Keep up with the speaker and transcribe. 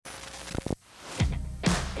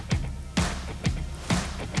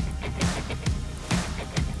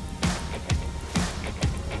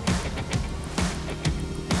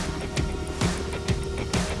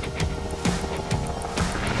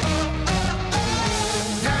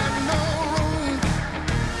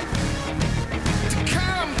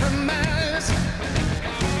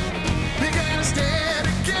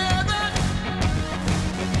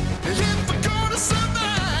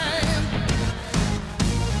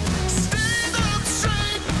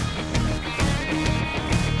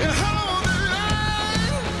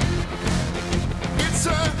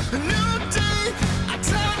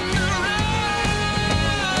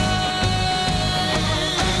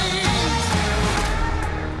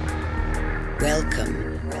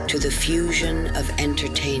Welcome to the fusion of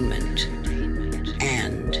entertainment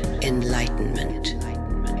and enlightenment.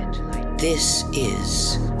 This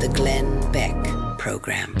is the Glenn Beck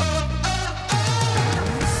Program.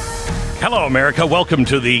 Hello, America. Welcome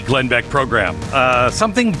to the Glenn Beck Program.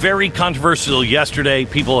 Something very controversial yesterday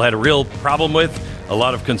people had a real problem with. A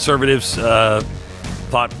lot of conservatives thought,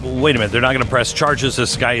 well, wait a minute, they're not going to press charges.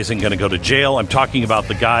 This guy isn't going to go to jail. I'm talking about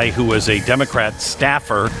the guy who was a Democrat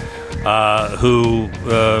staffer who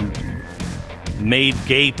made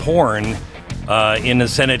gay porn in a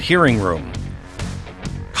Senate hearing room.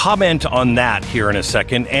 Comment on that here in a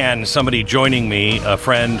second. And somebody joining me, a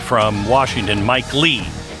friend from Washington, Mike Lee,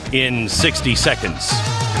 in 60 seconds.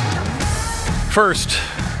 First,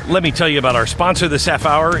 let me tell you about our sponsor this half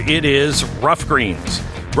hour. It is Rough Greens.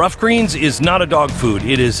 Rough Greens is not a dog food.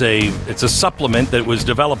 It's a supplement that was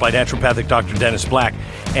developed by naturopathic Dr. Dennis Black,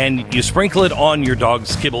 and you sprinkle it on your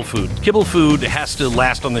dog's kibble food. Kibble food has to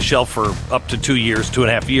last on the shelf for up to 2 years,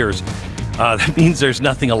 2.5 years. That means there's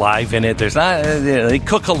nothing alive in it. They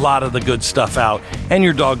cook a lot of the good stuff out, and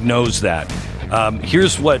your dog knows that.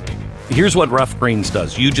 Here's what Rough Greens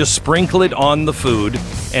does. You just sprinkle it on the food,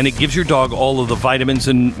 and it gives your dog all of the vitamins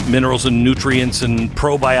and minerals and nutrients and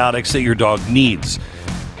probiotics that your dog needs.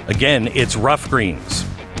 Again, it's Rough Greens.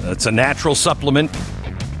 It's a natural supplement.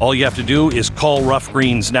 All you have to do is call Rough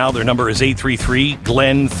Greens now. Their number is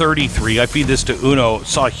 833-GLEN-33. I feed this to Uno.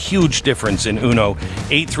 Saw a huge difference in Uno.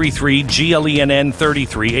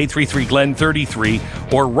 833-GLENN-33. 833-GLEN-33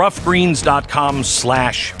 or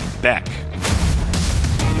roughgreens.com/Beck.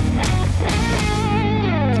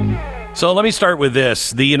 So let me start with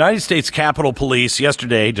this. The United States Capitol Police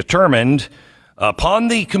yesterday determined, upon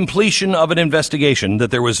the completion of an investigation, that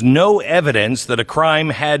there was no evidence that a crime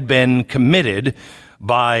had been committed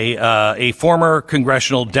by a former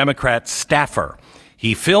congressional Democrat staffer.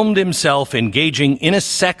 He filmed himself engaging in a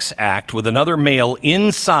sex act with another male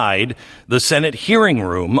inside the Senate hearing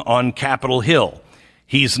room on Capitol Hill.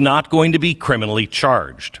 He's not going to be criminally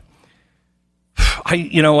charged. What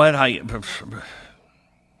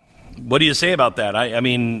do you say about that? I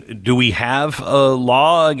mean, do we have a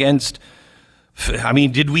law against...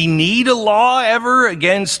 did we need a law ever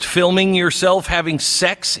against filming yourself having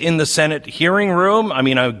sex in the Senate hearing room?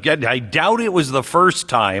 I doubt it was the first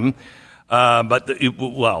time, it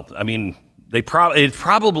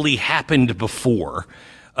probably happened before,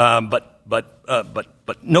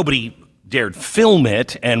 but nobody dared film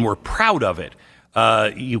it, and we're proud of it.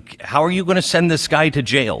 How are you going to send this guy to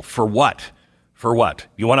jail? For what? For what?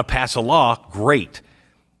 You want to pass a law? Great.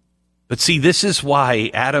 But see, this is why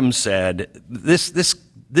Adam said this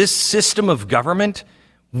system of government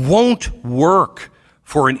won't work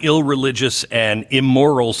for an irreligious and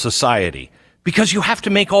immoral society, because you have to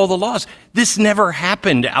make all the laws. This never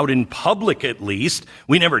happened out in public, at least.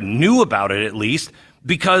 We never knew about it, at least,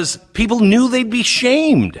 because people knew they'd be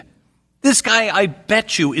shamed. This guy, I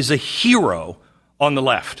bet you, is a hero on the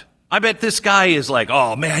left. I bet this guy is like,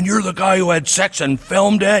 oh man, you're the guy who had sex and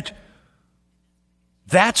filmed it.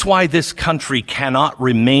 That's why this country cannot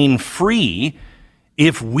remain free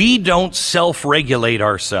if we don't self-regulate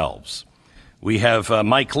ourselves. We have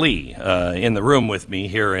Mike Lee in the room with me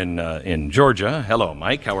here in Georgia. Hello,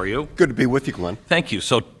 Mike. How are you? Good to be with you, Glenn. Thank you.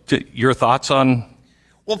 So your thoughts on...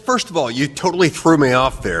 Well, first of all, you totally threw me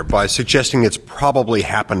off there by suggesting it's probably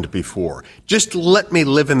happened before. Just let me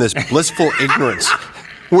live in this blissful ignorance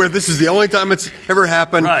where this is the only time it's ever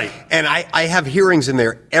happened. Right. And I have hearings in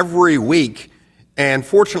there every week. And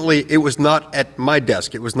fortunately, it was not at my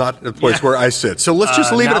desk. It was not at the place where I sit. So let's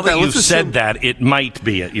just leave it at that. Now that you've said that, it might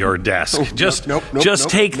be at your desk. Oh, just nope,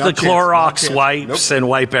 take the Clorox wipes and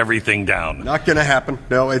wipe everything down. Not going to happen.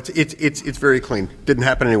 No, it's very clean. Didn't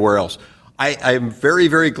happen anywhere else. I'm very,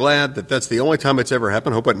 very glad that that's the only time it's ever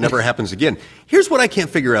happened. Hope it never happens again. Here's what I can't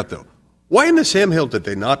figure out, though. Why in the Sam Hill did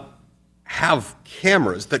they not have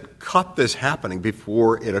cameras that caught this happening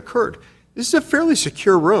before it occurred? This is a fairly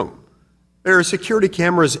secure room. There are security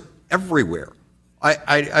cameras everywhere.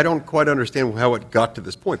 I don't quite understand how it got to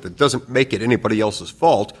this point. That doesn't make it anybody else's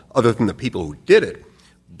fault other than the people who did it,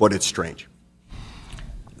 but it's strange.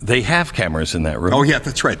 They have cameras in that room. Oh, yeah,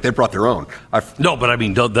 that's right. They brought their own. No, but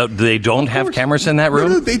they don't have cameras in that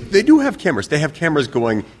room? No, they do have cameras. They have cameras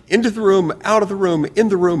going into the room, out of the room, in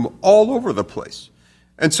the room, all over the place.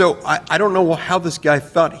 And so I don't know how this guy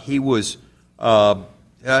thought he was...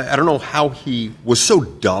 I don't know how he was so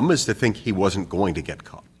dumb as to think he wasn't going to get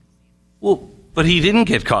caught. Well, But he didn't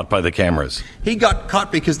get caught by the cameras. He got caught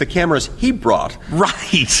because the cameras he brought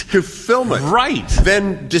to film it,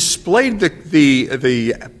 then displayed the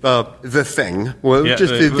thing, well,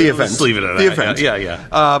 just the event. Let's leave it at that. The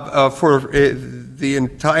event, for the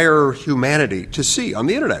entire humanity to see on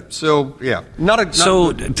the internet. So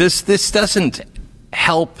this doesn't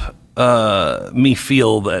help me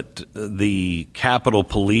feel that the Capitol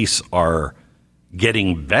Police are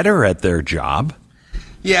getting better at their job.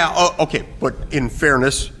 Yeah, okay, but in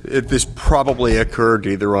fairness, this probably occurred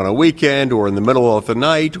either on a weekend or in the middle of the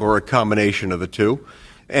night or a combination of the two.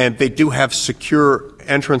 And they do have secure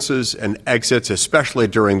entrances and exits, especially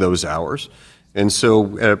during those hours. And so,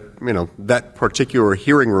 that particular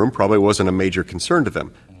hearing room probably wasn't a major concern to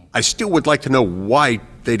them. I still would like to know why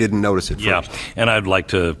they didn't notice it first. Yeah, and I'd like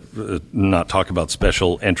to not talk about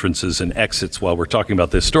special entrances and exits while we're talking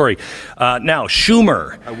about this story. Now,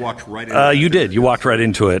 Schumer. I walked right into it. You did. You walked right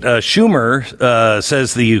into it. Schumer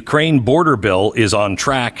says the Ukraine border bill is on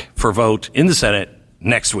track for vote in the Senate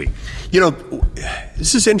next week.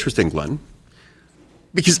 This is interesting, Glenn,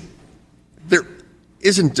 because there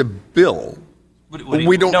isn't a bill.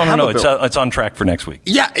 We don't have a bill. It's on track for next week.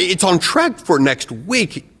 Yeah, it's on track for next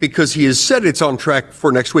week because he has said it's on track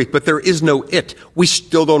for next week, but there is no it. We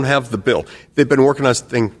still don't have the bill. They've been working on this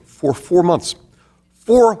thing for 4 months.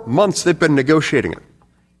 4 months they've been negotiating it,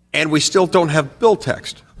 and we still don't have bill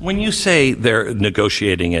text. When you say they're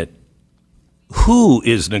negotiating it, who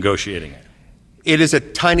is negotiating it? It is a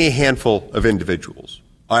tiny handful of individuals.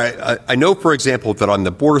 I know, for example, that on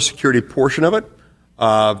the border security portion of it,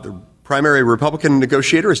 the primary Republican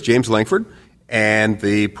negotiator is James Lankford, and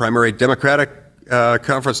the primary Democratic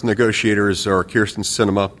conference negotiators are Kirsten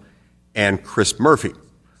Sinema and Chris Murphy.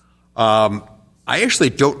 I actually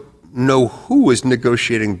don't know who is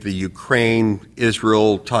negotiating the Ukraine,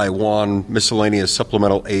 Israel, Taiwan miscellaneous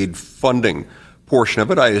supplemental aid funding portion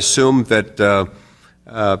of it. I assume that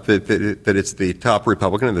it's the top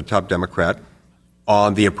Republican and the top Democrat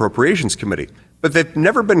on the Appropriations Committee. But they've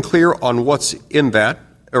never been clear on what's in that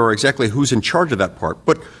or exactly who's in charge of that part.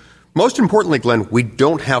 But most importantly, Glenn, we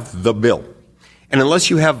don't have the bill. And unless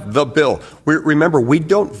you have the bill, remember, we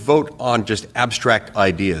don't vote on just abstract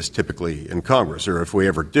ideas typically in Congress, or if we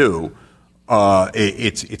ever do,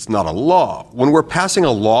 it's not a law. When we're passing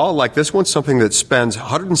a law like this one, something that spends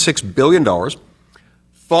 $106 billion,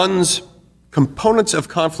 funds components of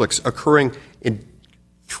conflicts occurring in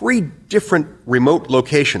 3 different remote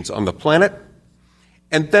locations on the planet,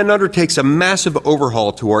 and then undertakes a massive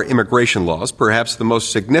overhaul to our immigration laws, perhaps the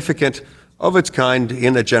most significant of its kind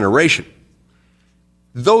in a generation.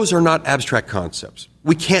 Those are not abstract concepts.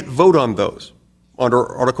 We can't vote on those. Under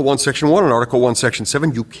Article 1, Section 1 and Article 1, Section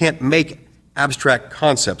 7, you can't make abstract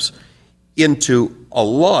concepts into a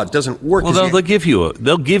law. It doesn't work. Well, they'll give you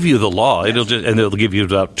the law. Yes. They'll give you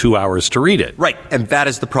about 2 hours to read it. Right, and that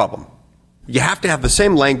is the problem. You have to have the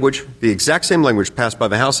same language, the exact same language passed by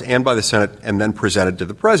the House and by the Senate and then presented to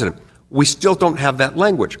the President. We still don't have that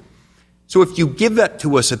language. So if you give that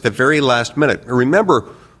to us at the very last minute, remember,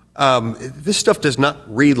 this stuff does not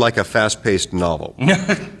read like a fast-paced novel.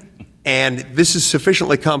 And this is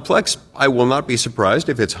sufficiently complex. I will not be surprised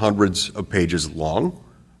if it's hundreds of pages long.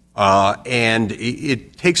 And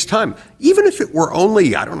it takes time. Even if it were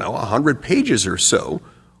only, 100 pages or so,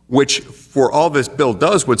 which for all this bill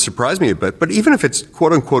does would surprise me a bit, but even if it's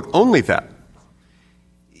quote-unquote only that,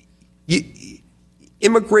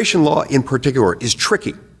 immigration law in particular is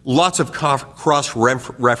tricky. Lots of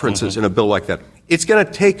cross-references in a bill like that. It's going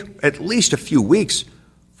to take at least a few weeks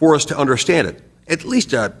for us to understand it. At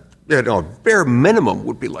least a bare minimum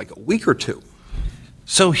would be like a week or two.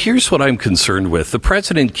 So here's what I'm concerned with. The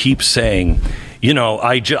president keeps saying,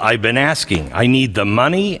 I've been asking. I need the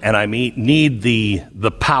money and I need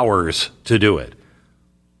the powers to do it.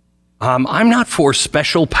 I'm not for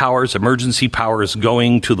special powers, emergency powers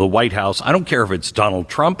going to the White House. I don't care if it's Donald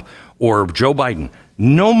Trump or Joe Biden.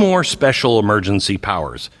 No more special emergency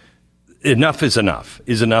powers. Enough is enough.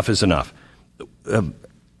 Enough is enough.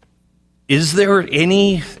 Is there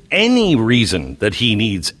any reason that he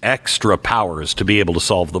needs extra powers to be able to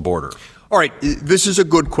solve the border? All right, this is a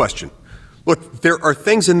good question. Look, there are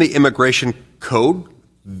things in the immigration code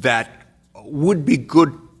that would be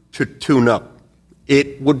good to tune up.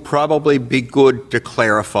 It would probably be good to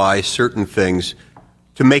clarify certain things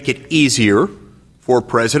to make it easier for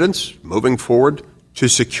presidents moving forward to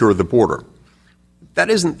secure the border. That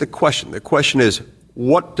isn't the question. The question is,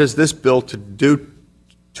 what does this bill do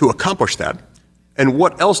to accomplish that? And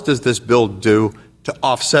what else does this bill do to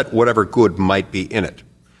offset whatever good might be in it?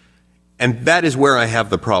 And that is where I have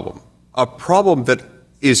the problem. A problem that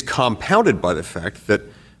is compounded by the fact that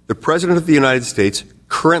the President of the United States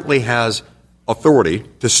currently has authority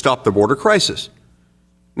to stop the border crisis.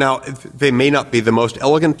 Now, they may not be the most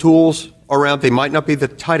elegant tools around, they might not be the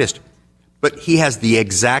tightest, but he has the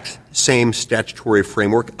exact same statutory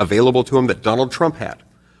framework available to him that Donald Trump had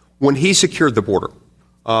when he secured the border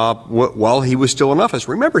while he was still in office.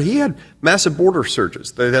 Remember, he had massive border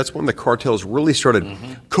surges. That's when the cartels really started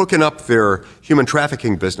cooking up their human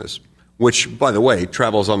trafficking business, which, by the way,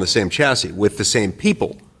 travels on the same chassis with the same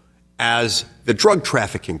people as the drug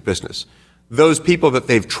trafficking business. Those people that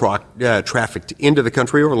they've trafficked into the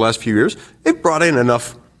country over the last few years, they've brought in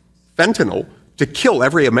enough fentanyl to kill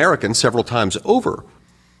every American several times over.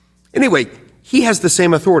 Anyway, he has the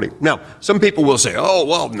same authority. Now, some people will say, oh,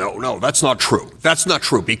 well, no, that's not true. That's not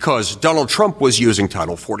true because Donald Trump was using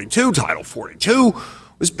Title 42. Title 42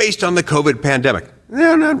 was based on the COVID pandemic.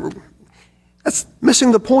 No, that's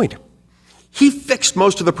missing the point. He fixed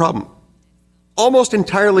most of the problem. Almost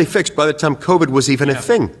entirely fixed by the time COVID was even a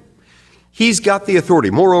thing. He's got the authority.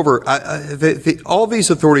 Moreover, all these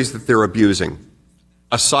authorities that they're abusing,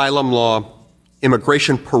 asylum law,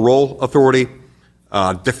 immigration parole authority,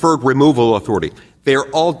 deferred removal authority, they are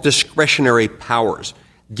all discretionary powers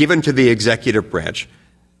given to the executive branch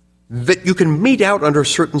that you can mete out under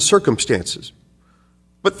certain circumstances.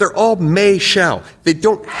 But they're all may, shall. They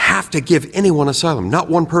don't have to give anyone asylum, not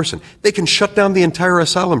one person. They can shut down the entire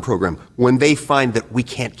asylum program when they find that we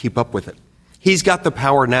can't keep up with it. He's got the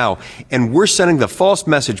power now, and we're sending the false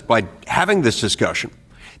message by having this discussion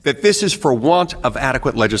that this is for want of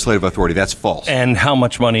adequate legislative authority. That's false. And how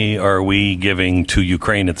much money are we giving to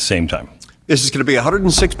Ukraine at the same time? This is going to be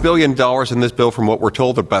 $106 billion in this bill, from what we're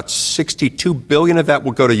told. About $62 billion of that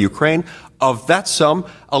will go to Ukraine. Of that sum,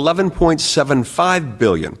 $11.75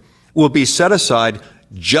 billion will be set aside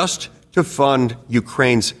just to fund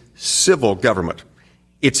Ukraine's civil government.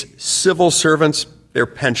 Its civil servants, their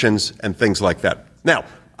pensions, and things like that. Now,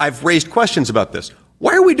 I've raised questions about this.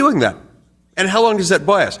 Why are we doing that? And how long does that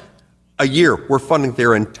buy us? A year. We're funding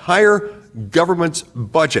their entire government's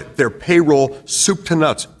budget, their payroll, soup to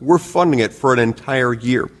nuts. We're funding it for an entire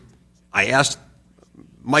year. I asked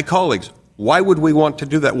my colleagues, why would we want to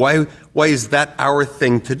do that? Why is that our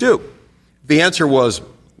thing to do? The answer was,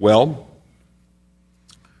 well,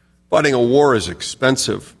 fighting a war is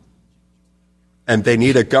expensive, and they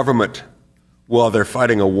need a government while they're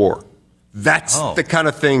fighting a war. That's the kind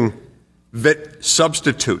of thing that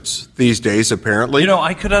substitutes these days, apparently. You know,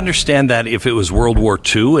 I could understand that if it was World War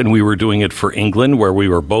II and we were doing it for England, where we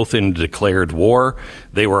were both in declared war.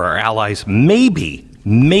 They were our allies. Maybe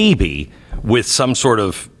with some sort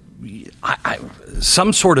of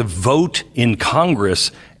vote in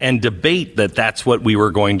Congress and debate that that's what we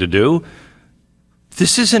were going to do.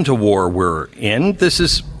 This isn't a war we're in. This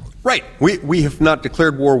is... Right. We have not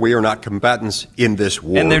declared war. We are not combatants in this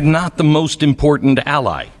war. And they're not the most important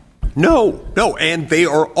ally. No. And they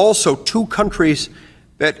are also two countries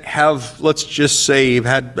that have, let's just say,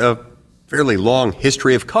 had a fairly long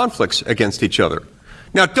history of conflicts against each other.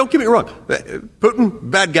 Now, don't get me wrong. Putin,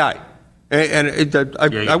 bad guy. And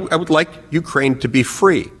I would like Ukraine to be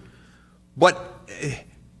free. But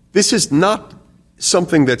this is not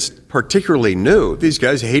something that's particularly new. These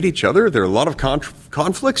guys hate each other. There are a lot of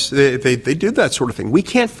conflicts. They do that sort of thing. We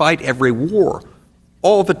can't fight every war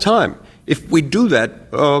all the time. If we do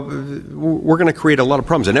that, we're going to create a lot of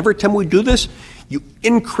problems. And every time we do this, you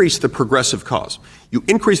increase the progressive cause. You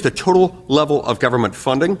increase the total level of government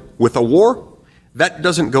funding. With a war, that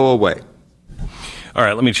doesn't go away. All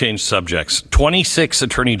right, let me change subjects. 26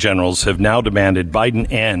 attorney generals have now demanded Biden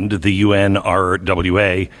end the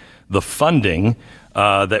UNRWA, the funding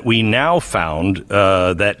that we now found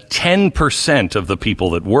that 10% of the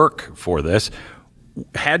people that work for this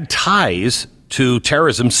had ties to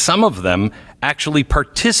terrorism. Some of them actually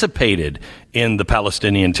participated in the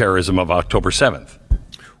Palestinian terrorism of October 7th.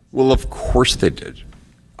 Well, of course they did.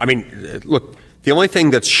 I mean, look, the only thing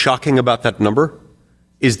that's shocking about that number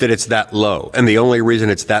is that it's that low. And the only reason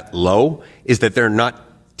it's that low is that they're not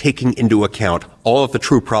taking into account all of the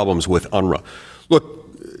true problems with UNRWA.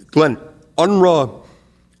 Look, Glenn, UNRWA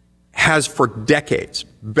has for decades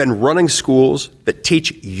been running schools that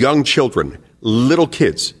teach young children, little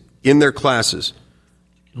kids, in their classes,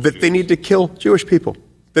 that they need to kill Jewish people.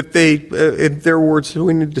 That they, in their words,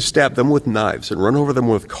 we need to stab them with knives and run over them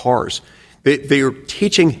with cars. They are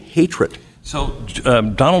teaching hatred. So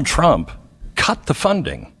Donald Trump cut the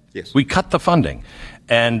funding. Yes. We cut the funding.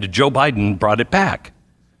 And Joe Biden brought it back.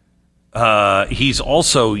 He's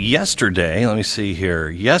also yesterday, let me see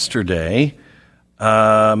here,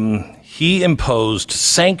 he imposed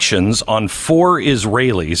sanctions on 4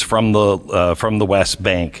 Israelis from the West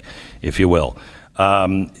Bank, if you will.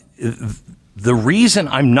 The reason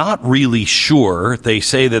I'm not really sure, they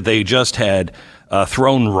say that they just had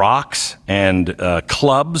thrown rocks and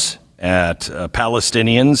clubs at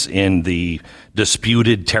Palestinians in the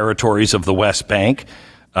disputed territories of the West Bank,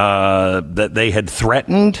 that they had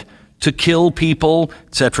threatened to kill people,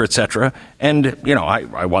 et cetera, and,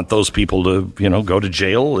 I want those people to, go to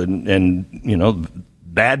jail and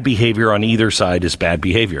bad behavior on either side is bad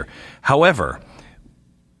behavior. However,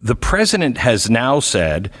 the president has now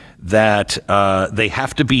said that they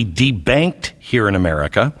have to be debanked here in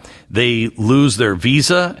America. They lose their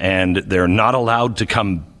visa and they're not allowed to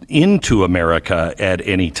come into America at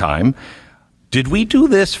any time. Did we do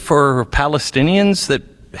this for Palestinians that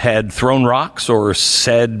had thrown rocks or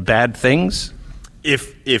said bad things?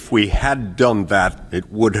 If we had done that,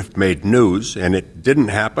 it would have made news, and it didn't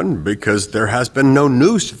happen because there has been no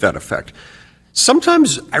news to that effect.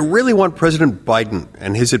 Sometimes I really want President Biden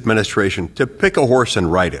and his administration to pick a horse and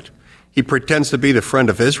ride it. He pretends to be the friend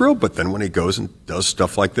of Israel, but then when he goes and does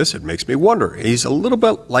stuff like this, it makes me wonder. He's a little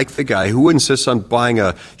bit like the guy who insists on buying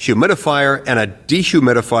a humidifier and a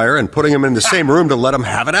dehumidifier and putting them in the same room to let him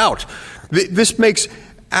have it out. This makes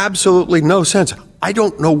absolutely no sense. I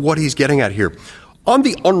don't know what he's getting at here. On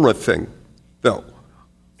the UNRWA thing, though,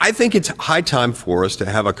 I think it's high time for us to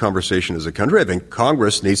have a conversation as a country. I think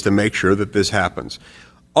Congress needs to make sure that this happens.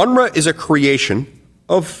 UNRWA is a creation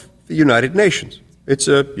of the United Nations. It's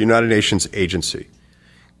a United Nations agency.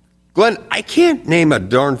 Glenn, I can't name a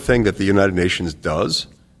darn thing that the United Nations does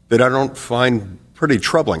that I don't find pretty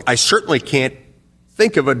troubling. I certainly can't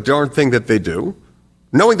think of a darn thing that they do,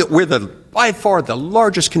 knowing that we're by far the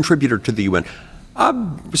largest contributor to the UN,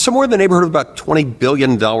 somewhere in the neighborhood of about $20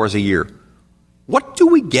 billion a year. What do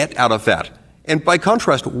we get out of that? And by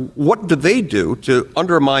contrast, what do they do to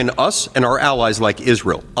undermine us and our allies like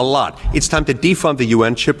Israel? A lot. It's time to defund the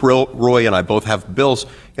UN. Chip Roy and I both have bills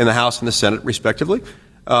in the House and the Senate, respectively,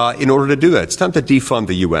 in order to do that. It's time to defund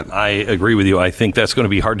the UN. I agree with you. I think that's going to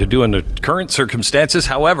be hard to do under current circumstances.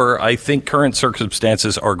 However, I think current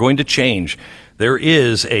circumstances are going to change. There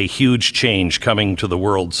is a huge change coming to the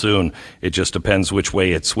world soon. It just depends which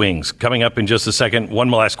way it swings. Coming up in just a second, one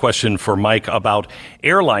last question for Mike about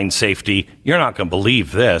airline safety. You're not going to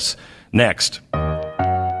believe this. Next.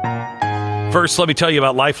 First, let me tell you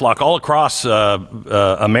about LifeLock. All across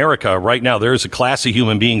America right now, there's a class of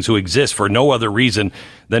human beings who exist for no other reason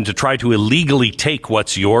than to try to illegally take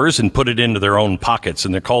what's yours and put it into their own pockets.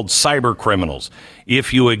 And they're called cyber criminals.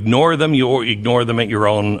 If you ignore them, you ignore them at your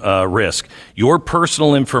own risk. Your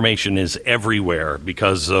personal information is everywhere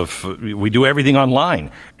because we do everything online.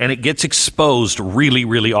 And it gets exposed really,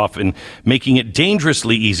 really often, making it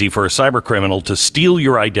dangerously easy for a cyber criminal to steal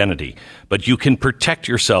your identity. But you can protect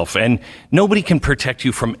yourself, and nobody can protect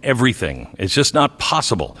you from everything. It's just not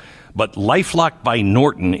possible. But LifeLock by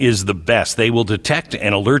Norton is the best. They will detect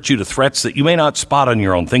and alert you to threats that you may not spot on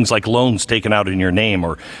your own, things like loans taken out in your name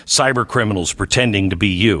or cyber criminals pretending to be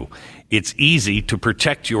you. It's easy to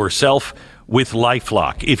protect yourself with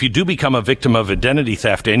LifeLock. If you do become a victim of identity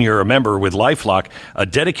theft and you're a member with LifeLock, a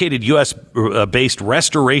dedicated U.S.-based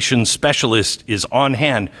restoration specialist is on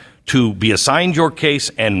hand to be assigned your case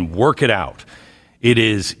and work it out. It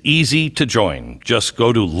is easy to join. Just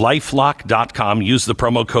go to lifelock.com. Use the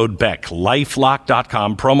promo code Beck.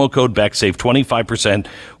 Lifelock.com, promo code Beck. Save 25%.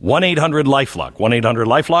 1-800-LIFELOCK.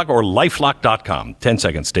 1-800-LIFELOCK or lifelock.com. 10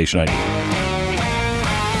 seconds. Station ID.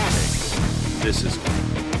 This is...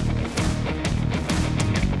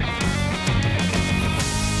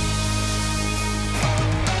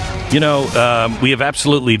 You know, we have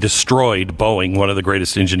absolutely destroyed Boeing, one of the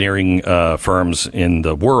greatest engineering firms in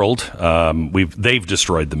the world. They've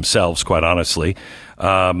destroyed themselves, quite honestly,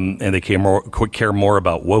 and they care more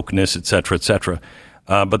about wokeness, et cetera, et cetera.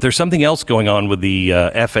 But there's something else going on with the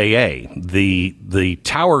FAA, the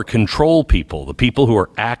tower control people, the people who are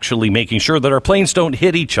actually making sure that our planes don't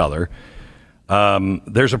hit each other.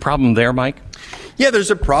 There's a problem there, Mike? Yeah,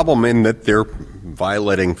 there's a problem in that they're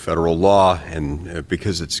violating federal law, and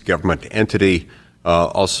because it's a government entity,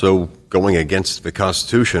 also going against the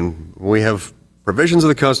Constitution. We have provisions of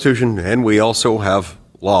the Constitution, and we also have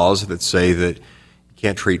laws that say that you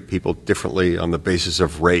can't treat people differently on the basis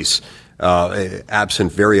of race,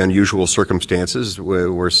 absent very unusual circumstances where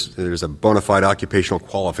there's a bona fide occupational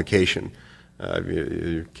qualification.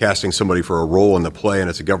 You're casting somebody for a role in the play, and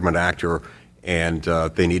it's a government actor, and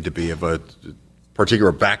they need to be of a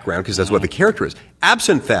particular background because that's what the character is.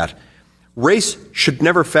 Absent that, race should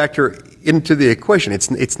never factor into the equation.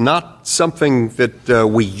 It's not something that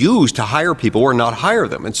we use to hire people or not hire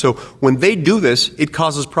them. And so when they do this, it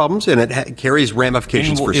causes problems and it carries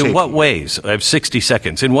ramifications for safety. In what ways? I have 60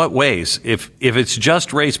 seconds. In what ways? If it's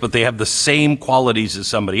just race, but they have the same qualities as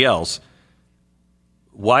somebody else,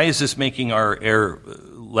 why is this making our air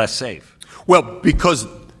less safe? Well, because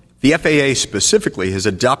the FAA specifically has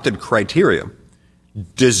adopted criteria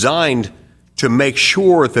designed to make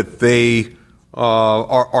sure that they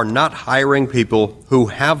are not hiring people who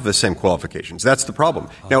have the same qualifications. That's the problem.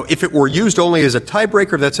 Now, if it were used only as a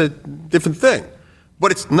tiebreaker, that's a different thing.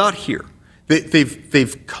 But it's not here.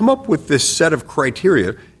 They've come up with this set of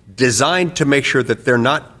criteria designed to make sure that they're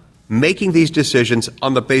not making these decisions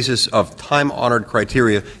on the basis of time-honored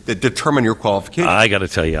criteria that determine your qualifications. I got to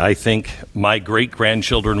tell you, I think my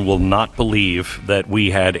great-grandchildren will not believe that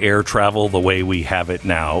we had air travel the way we have it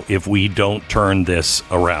now if we don't turn this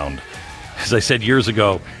around. As I said years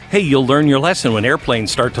ago, hey, you'll learn your lesson when airplanes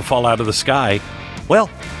start to fall out of the sky. Well,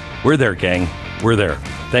 we're there, gang. We're there.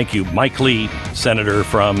 Thank you. Mike Lee, Senator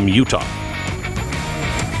from Utah.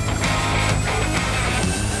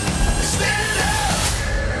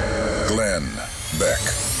 Glenn Beck.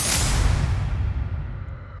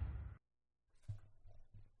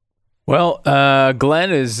 Well,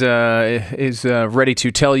 Glenn is ready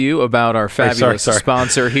to tell you about our fabulous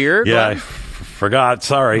sponsor here. Yeah, I forgot.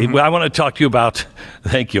 Sorry. I want to talk to you about.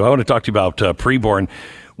 Thank you. I want to talk to you about preborn.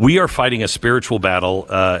 We are fighting a spiritual battle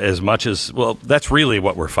as much as, well, that's really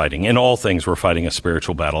what we're fighting. In all things, we're fighting a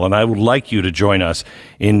spiritual battle. And I would like you to join us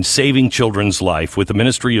in saving children's life with the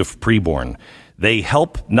Ministry of Preborn. They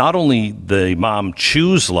help not only the mom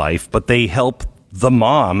choose life, but they help the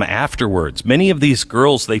mom afterwards. Many of these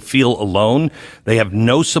girls, they feel alone. They have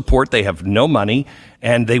no support. They have no money.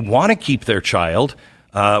 And they want to keep their child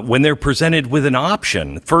when they're presented with an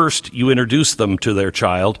option. First, you introduce them to their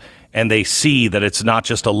child, and they see that it's not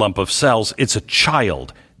just a lump of cells, it's a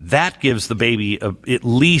child. That gives the baby at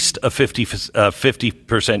least a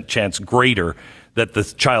 50% chance greater that the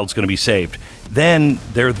child's going to be saved. Then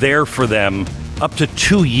they're there for them up to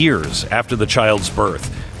 2 years after the child's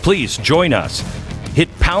birth. Please join us. Hit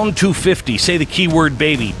pound 250, say the keyword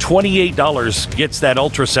baby. $28 gets that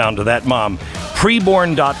ultrasound to that mom.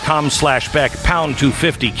 Preborn.com/Beck, pound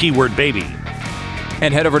 250, keyword baby.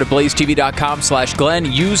 And head over to blazetv.com/Glenn.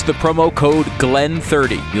 Use the promo code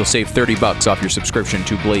GLENN30. You'll save $30 off your subscription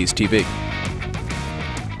to Blaze TV.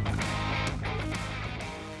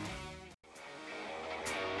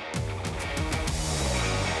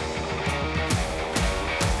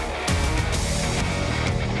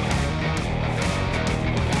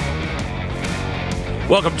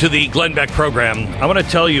 Welcome to the Glenn Beck program. I want to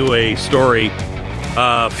tell you a story.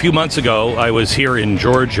 A few months ago, I was here in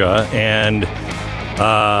Georgia, and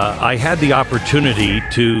I had the opportunity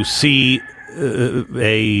to see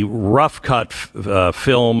a rough cut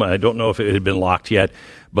film. I don't know if it had been locked yet,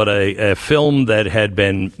 but a film that had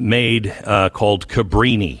been made called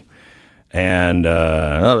Cabrini. And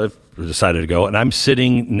I decided to go. And I'm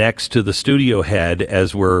sitting next to the studio head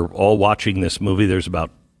as we're all watching this movie. There's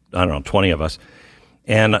about, 20 of us.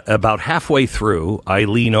 And about halfway through, I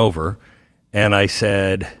lean over and I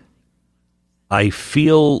said, I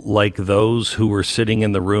feel like those who were sitting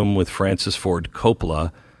in the room with Francis Ford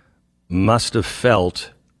Coppola must have felt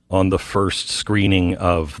on the first screening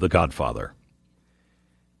of The Godfather.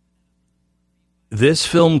 This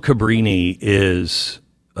film, Cabrini, is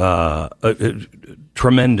a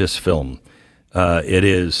tremendous film. It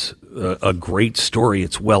is a great story.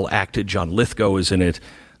 It's well acted. John Lithgow is in it.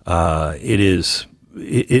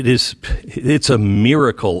 It's a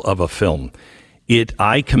miracle of a film.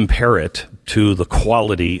 I compare it to the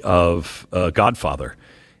quality of Godfather.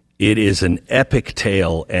 It is an epic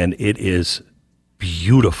tale, and it is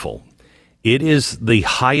beautiful. It is the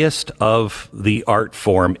highest of the art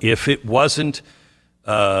form. If it wasn't,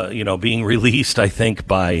 being released, I think,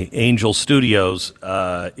 by Angel Studios,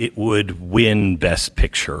 it would win Best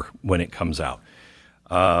Picture when it comes out.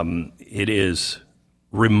 It is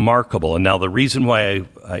remarkable. And now the reason why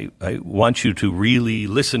I want you to really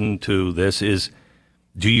listen to this is,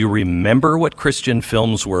 do you remember what Christian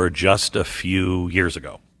films were just a few years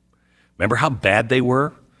ago? Remember how bad they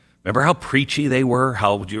were? Remember how preachy they were?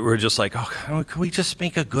 How you were just like, oh, can we just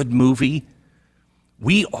make a good movie?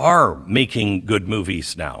 We are making good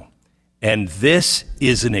movies now. And this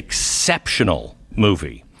is an exceptional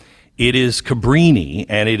movie. It is Cabrini,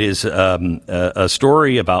 and it is a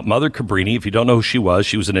story about Mother Cabrini. If you don't know who she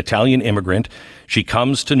was an Italian immigrant. She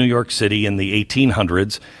comes to New York City in the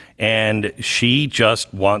 1800s, and she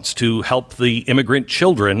just wants to help the immigrant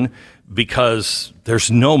children because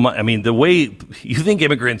there's I mean, the way you think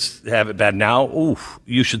immigrants have it bad now, oof,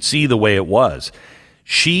 you should see the way it was.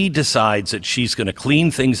 She decides that she's going to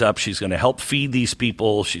clean things up. She's going to help feed these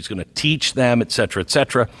people. She's going to teach them, et cetera, et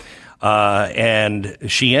cetera. And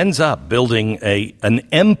she ends up building an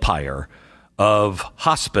empire of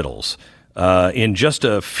hospitals. In just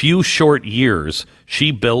a few short years,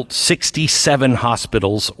 she built 67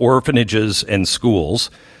 hospitals, orphanages, and schools.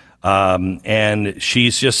 And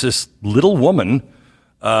she's just this little woman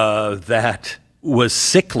that was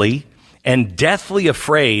sickly and deathly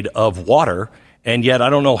afraid of water. And yet I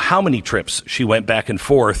don't know how many trips she went back and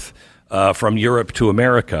forth from Europe to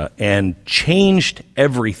America and changed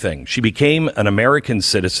everything. She became an American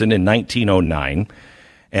citizen in 1909.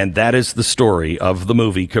 And that is the story of the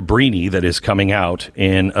movie Cabrini that is coming out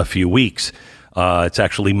in a few weeks. It's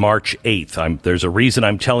actually March 8th. There's a reason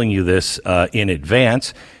I'm telling you this in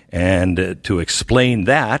advance. And to explain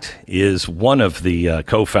that is one of the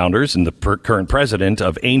co-founders and the current president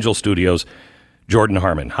of Angel Studios, Jordan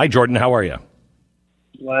Harmon. Hi, Jordan. How are you?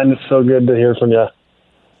 Glenn, it's so good to hear from you.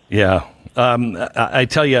 Yeah. I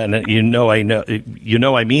tell you, and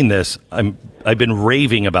I mean this. I've been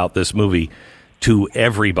raving about this movie to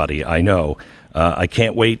everybody I know. I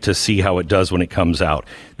can't wait to see how it does when it comes out.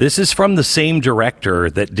 This is from the same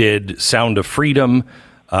director that did Sound of Freedom.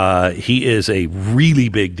 He is a really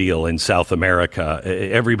big deal in South America.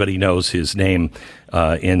 Everybody knows his name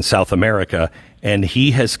in South America. And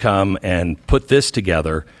he has come and put this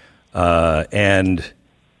together. Why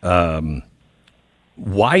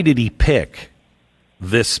did he pick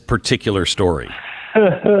this particular story?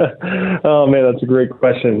 Oh man, that's a great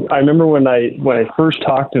question. I remember when I first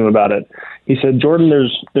talked to him about it, he said, Jordan,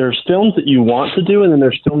 there's films that you want to do, and then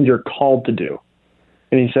there's films you're called to do.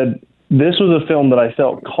 And he said, this was a film that I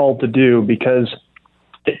felt called to do because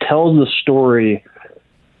it tells the story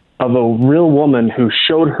of a real woman who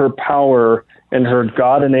showed her power and her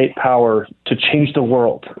God-innate power to change the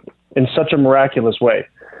world in such a miraculous way.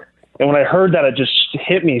 And when I heard that, it just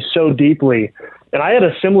hit me so deeply. And I had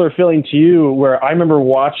a similar feeling to you where I remember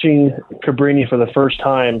watching Cabrini for the first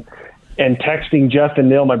time and texting Jeff and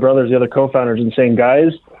Neil, my brothers, the other co-founders, and saying,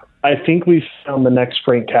 guys, I think we found the next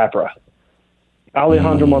Frank Capra.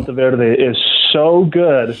 Alejandro Monteverde is so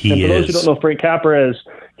good. And for those who don't know Frank Capra is,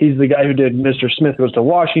 he's the guy who did Mr. Smith Goes to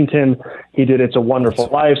Washington. He did It's a Wonderful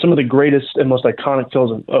Life, some of the greatest and most iconic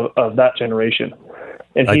films of that generation.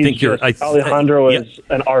 And Alejandro is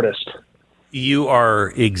an artist. You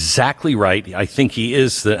are exactly right. I think he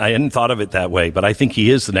is. I hadn't thought of it that way, but I think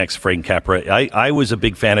he is the next Frank Capra. I was a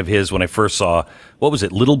big fan of his when I first saw, what was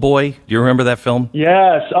it, Little Boy? Do you remember that film?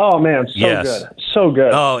 Yes. Oh, man. Good. So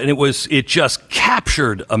good. Oh, and it just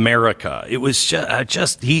captured America. It was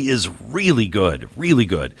just he is really good, really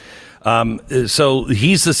good. So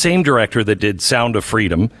he's the same director that did Sound of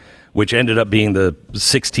Freedom, which ended up being the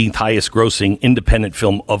 16th highest grossing independent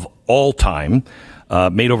film of all time.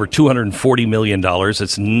 Made over $240 million.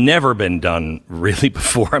 It's never been done really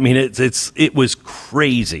before. I mean, it was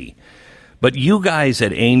crazy. But you guys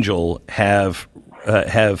at Angel have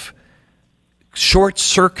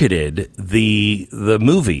short-circuited the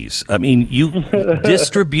movies. I mean,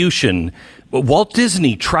 distribution. Walt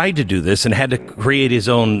Disney tried to do this and had to create his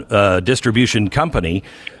own distribution company,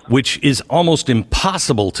 which is almost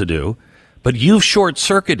impossible to do. But you've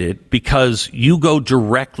short-circuited because you go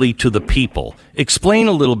directly to the people. Explain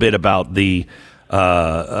a little bit about the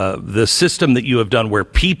system that you have done where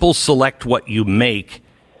people select what you make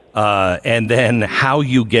and then how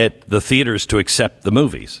you get the theaters to accept the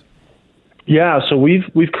movies. Yeah, so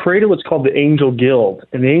we've created what's called the Angel Guild.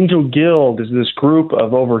 And the Angel Guild is this group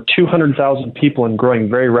of over 200,000 people and growing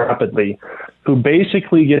very rapidly who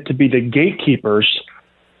basically get to be the gatekeepers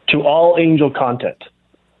to all Angel content.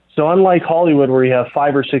 So unlike Hollywood, where you have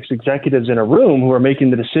 5 or 6 executives in a room who are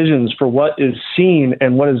making the decisions for what is seen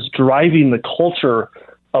and what is driving the culture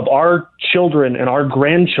of our children and our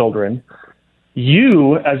grandchildren,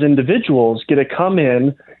 you as individuals get to come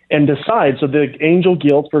in and decide. So the Angel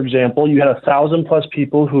Guild, for example, you had 1,000+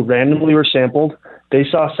 people who randomly were sampled. They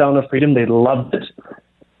saw Sound of Freedom. They loved it.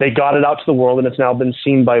 They got it out to the world, and it's now been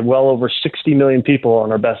seen by well over 60 million people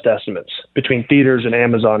on our best estimates between theaters and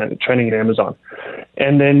Amazon and trending at Amazon.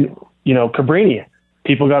 And then, Cabrini,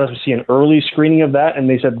 people got to see an early screening of that, and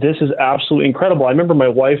they said, this is absolutely incredible. I remember my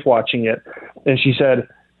wife watching it, and she said,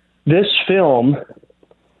 this film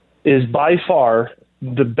is by far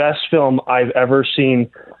the best film I've ever seen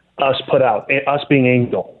us put out, us being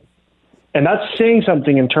Angel. And that's saying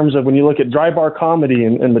something in terms of when you look at Dry Bar Comedy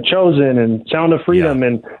and The Chosen and Sound of Freedom,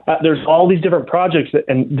 and there's all these different projects,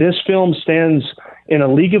 and this film stands in a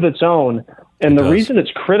league of its own And the reason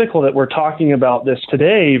it's critical that we're talking about this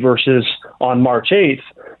today versus on March 8th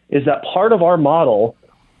is that part of our model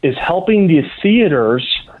is helping the theaters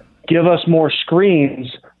give us more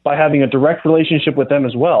screens by having a direct relationship with them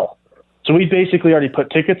as well. So we basically already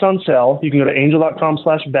put tickets on sale. You can go to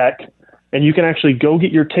angel.com/Beck, and you can actually go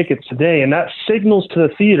get your tickets today. And that signals to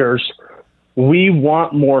the theaters, we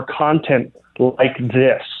want more content like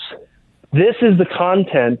this. This is the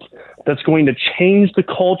content that's going to change the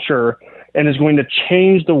culture and is going to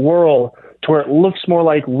change the world to where it looks more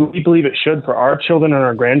like we believe it should for our children and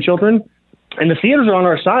our grandchildren. And the theaters are on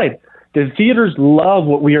our side. The theaters love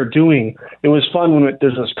what we are doing. It was fun when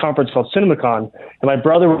there's this conference called CinemaCon, and my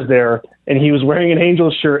brother was there, and he was wearing an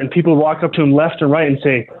Angels shirt, and people would walk up to him left and right and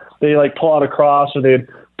say, they like pull out a cross, or they'd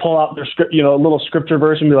pull out their script, a little scripture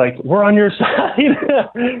verse and be like, "We're on your side."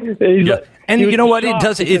 And you know what it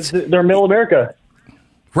does? They're middle America.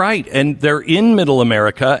 Right, and they're in middle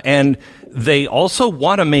America, and they also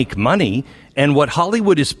want to make money, and what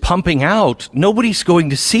Hollywood is pumping out, nobody's going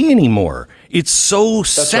to see anymore. It's so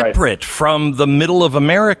separate from the middle of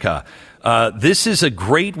America. This is a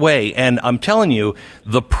great way, and I'm telling you,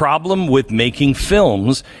 the problem with making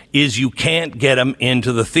films is you can't get them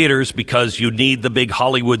into the theaters because you need the big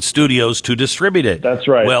Hollywood studios to distribute it. That's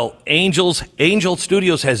right. Well, Angel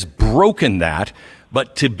Studios has broken that.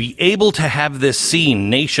 But to be able to have this seen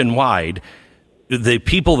nationwide, the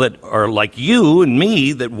people that are like you and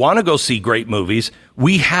me that want to go see great movies,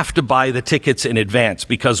 we have to buy the tickets in advance,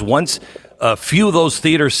 because once a few of those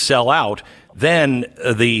theaters sell out, then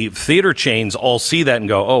the theater chains all see that and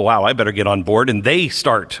go, "Oh, wow, I better get on board." And they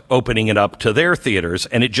start opening it up to their theaters,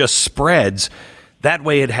 and it just spreads. That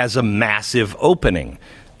way it has a massive opening.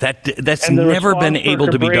 That's never been able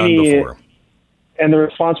to be done before. And the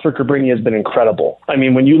response for Cabrini has been incredible. I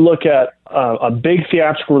mean, when you look at a big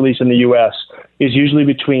theatrical release in the U.S. is usually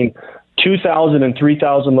between 2,000 and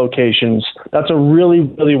 3,000 locations. That's a really,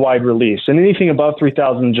 really wide release. And anything above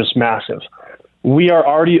 3,000 is just massive. We are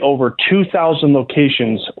already over 2,000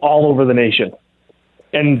 locations all over the nation.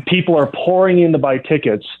 And people are pouring in to buy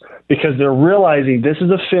tickets because they're realizing this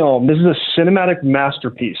is a film, this is a cinematic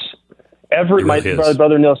masterpiece. My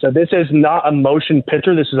brother Neil said, this is not a motion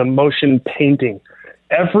picture, this is a motion painting.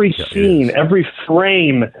 Every scene, every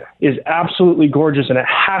frame is absolutely gorgeous, and it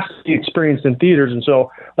has to be experienced in theaters. And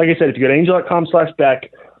so, like I said, if you go to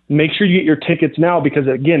angel.com/Beck, make sure you get your tickets now, because,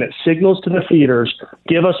 again, it signals to the theaters,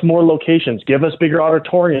 give us more locations, give us bigger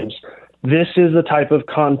auditoriums. This is the type of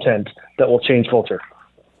content that will change culture.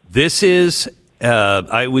 This is,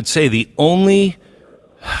 I would say, the only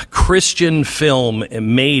Christian film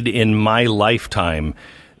made in my lifetime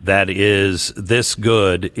that is this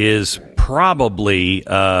good is probably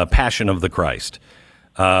Passion of the Christ,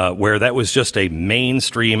 where that was just a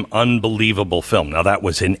mainstream, unbelievable film. Now, that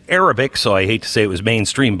was in Arabic, so I hate to say it was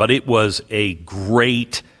mainstream, but it was a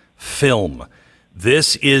great film.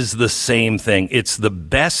 This is the same thing. It's the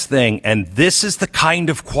best thing, and this is the kind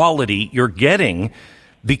of quality you're getting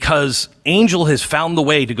because Angel has found the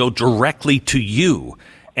way to go directly to you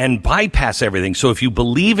and bypass everything. So if you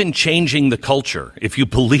believe in changing the culture, if you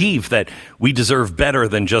believe that we deserve better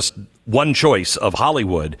than just one choice of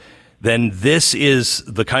Hollywood, then this is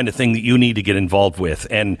the kind of thing that you need to get involved with.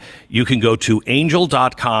 And you can go to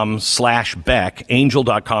angel.com/Beck,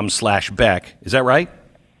 angel.com/Beck. Is that right?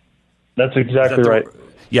 That's exactly right.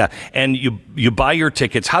 Yeah. And you buy your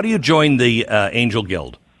tickets. How do you join the Angel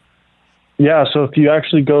Guild? Yeah, so if you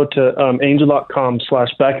actually go to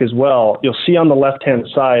angel.com/Beck as well, you'll see on the left-hand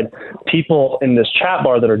side people in this chat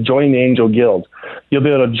bar that are joining the Angel Guild. You'll be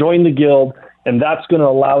able to join the Guild, and that's going to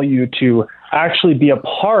allow you to actually be a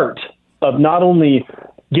part of not only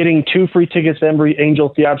getting 2 free tickets to every Angel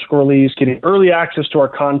theatrical release, getting early access to our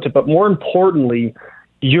content, but more importantly,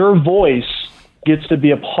 your voice gets to be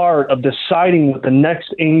a part of deciding what the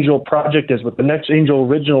next Angel project is, what the next Angel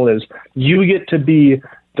original is. You get to be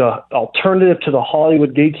the alternative to the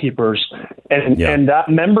Hollywood gatekeepers, and that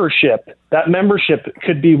membership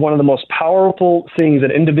could be one of the most powerful things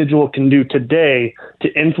an individual can do today to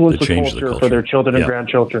influence the culture for their children and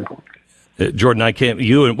grandchildren. Jordan,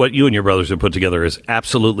 what you and your brothers have put together is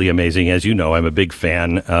absolutely amazing. As you know, I'm a big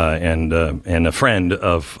fan and a friend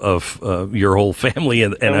of your whole family,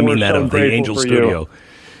 and I mean that of the Angel Studio.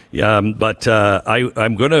 But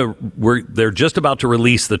they're just about to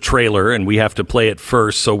release the trailer, and we have to play it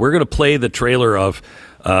first. So we're going to play the trailer of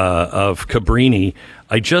Cabrini.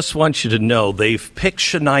 I just want you to know they've picked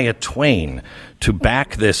Shania Twain to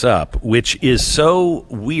back this up, which is so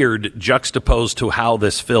weird juxtaposed to how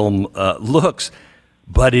this film looks.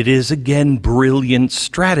 But it is, again, brilliant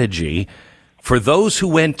strategy For those who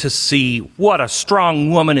went to see What a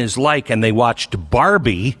Strong Woman is Like and they watched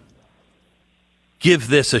Barbie, give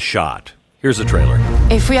this a shot. Here's the trailer.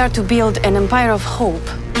 If we are to build an empire of hope,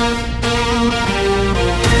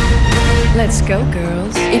 let's go,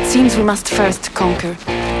 girls. It seems we must first conquer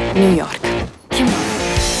New York. Come on.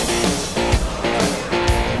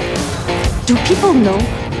 Do people know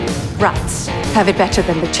rats have it better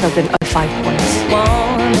than the children of 5 points?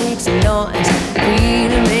 Wanna make some noise,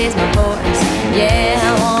 really raise my voice. Yeah, I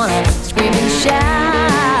wanna scream and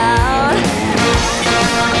shout.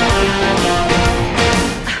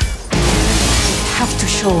 We have to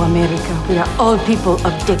show America we are all people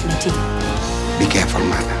of dignity. Be careful,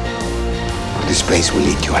 mother. This place will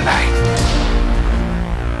eat you alive.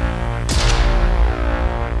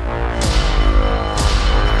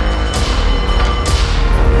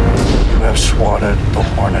 You have swatted the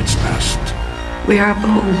hornet's nest. We are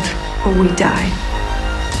bold or we die.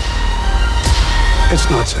 It's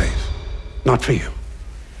not safe. Not for you.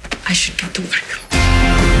 I should get to work.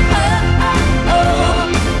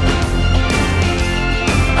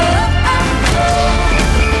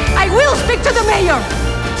 I will speak to the mayor,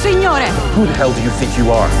 signore. Who the hell do you think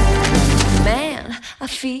you are? Man, I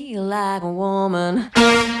feel like a woman.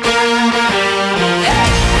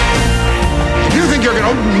 You think you're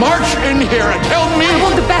gonna march in here and tell me? I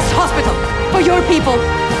want the best hospital for your people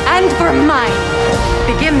and for mine.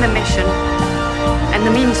 Begin the mission, and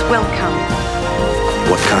the means will come.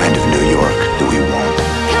 What kind of New York do we want?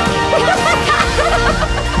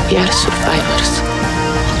 We are survivors,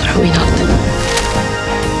 are we not?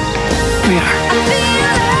 We are.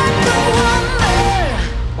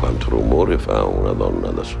 Quanto rumore fa una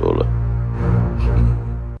donna da sola?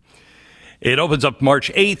 It opens up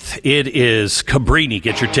March 8th. It is Cabrini.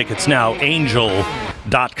 Get your tickets now.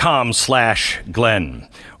 Angel.com/Glenn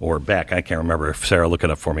or Beck. I can't remember. If Sarah, look it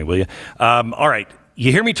up for me, will you? All right.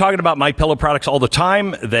 You hear me talking about MyPillow products all the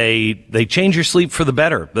time. They change your sleep for the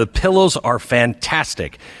better. The pillows are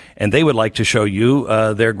fantastic, and they would like to show you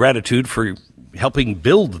their gratitude for helping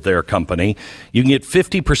build their company. You can get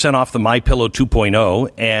 50% off the MyPillow 2.0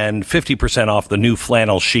 and 50% off the new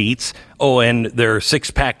flannel sheets. Oh, and their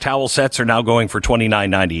 6-pack towel sets are now going for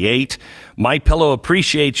 $29.98. MyPillow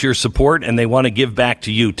appreciates your support, and they want to give back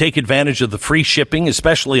to you. Take advantage of the free shipping,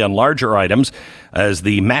 especially on larger items, as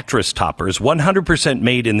the mattress toppers, 100%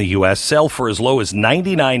 made in the U.S., sell for as low as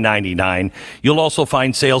 $99.99. You'll also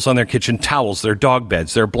find sales on their kitchen towels, their dog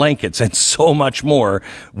beds, their blankets, and so much more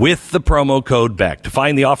with the promo code BECK. To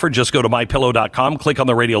find the offer, just go to MyPillow.com, click on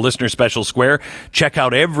the radio listener special square, check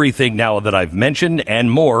out everything now that I've mentioned,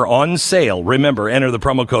 and more on sale. Remember, enter the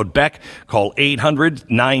promo code BECK. Call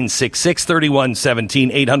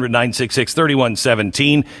 800-966-3117,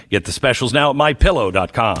 800-966-3117. Get the specials now at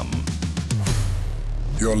MyPillow.com.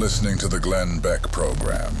 You're listening to the Glenn Beck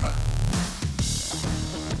Program.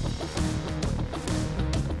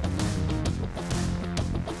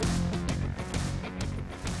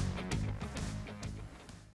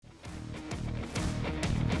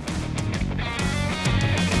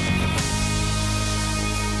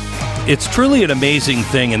 It's truly an amazing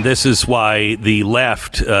thing, and this is why the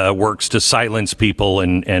left works to silence people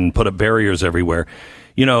and put up barriers everywhere.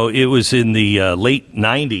 You know, it was in the late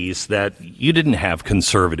 90s that you didn't have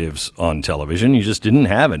conservatives on television. You just didn't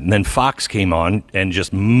have it. And then Fox came on and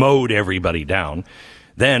just mowed everybody down.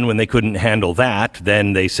 Then when they couldn't handle that,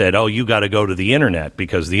 then they said, oh, you got to go to the internet,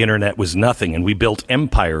 because the internet was nothing. And we built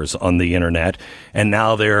empires on the internet. And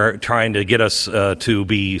now they're trying to get us to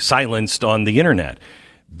be silenced on the internet.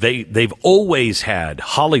 They've always had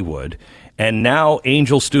Hollywood, and now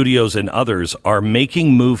Angel Studios and others are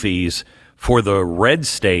making movies for the red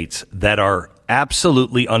states that are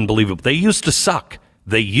absolutely unbelievable. They used to suck.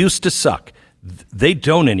 They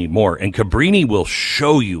don't anymore. And Cabrini will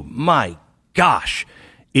show you, my gosh,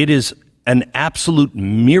 it is an absolute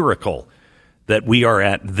miracle that we are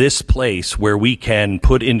at this place where we can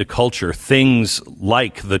put into culture things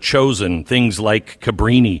like The Chosen, things like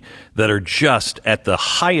Cabrini, that are just at the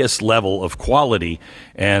highest level of quality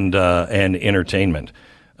and entertainment.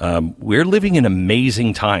 We're living in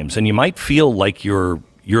amazing times, and you might feel like you're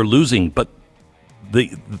losing, but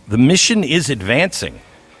the mission is advancing.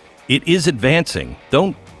 It is advancing.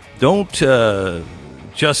 Don't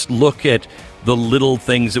just look at the little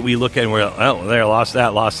things that we look at and we're, oh, they lost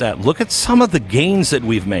that. Look at some of the gains that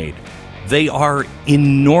we've made. They are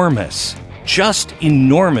enormous, just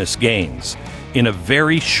enormous gains in a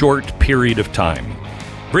very short period of time.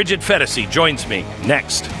 Bridget Fedesi joins me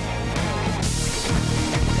next.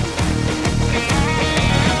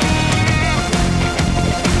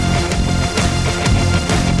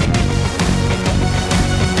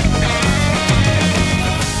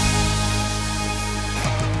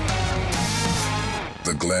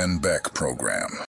 Glenn Beck program.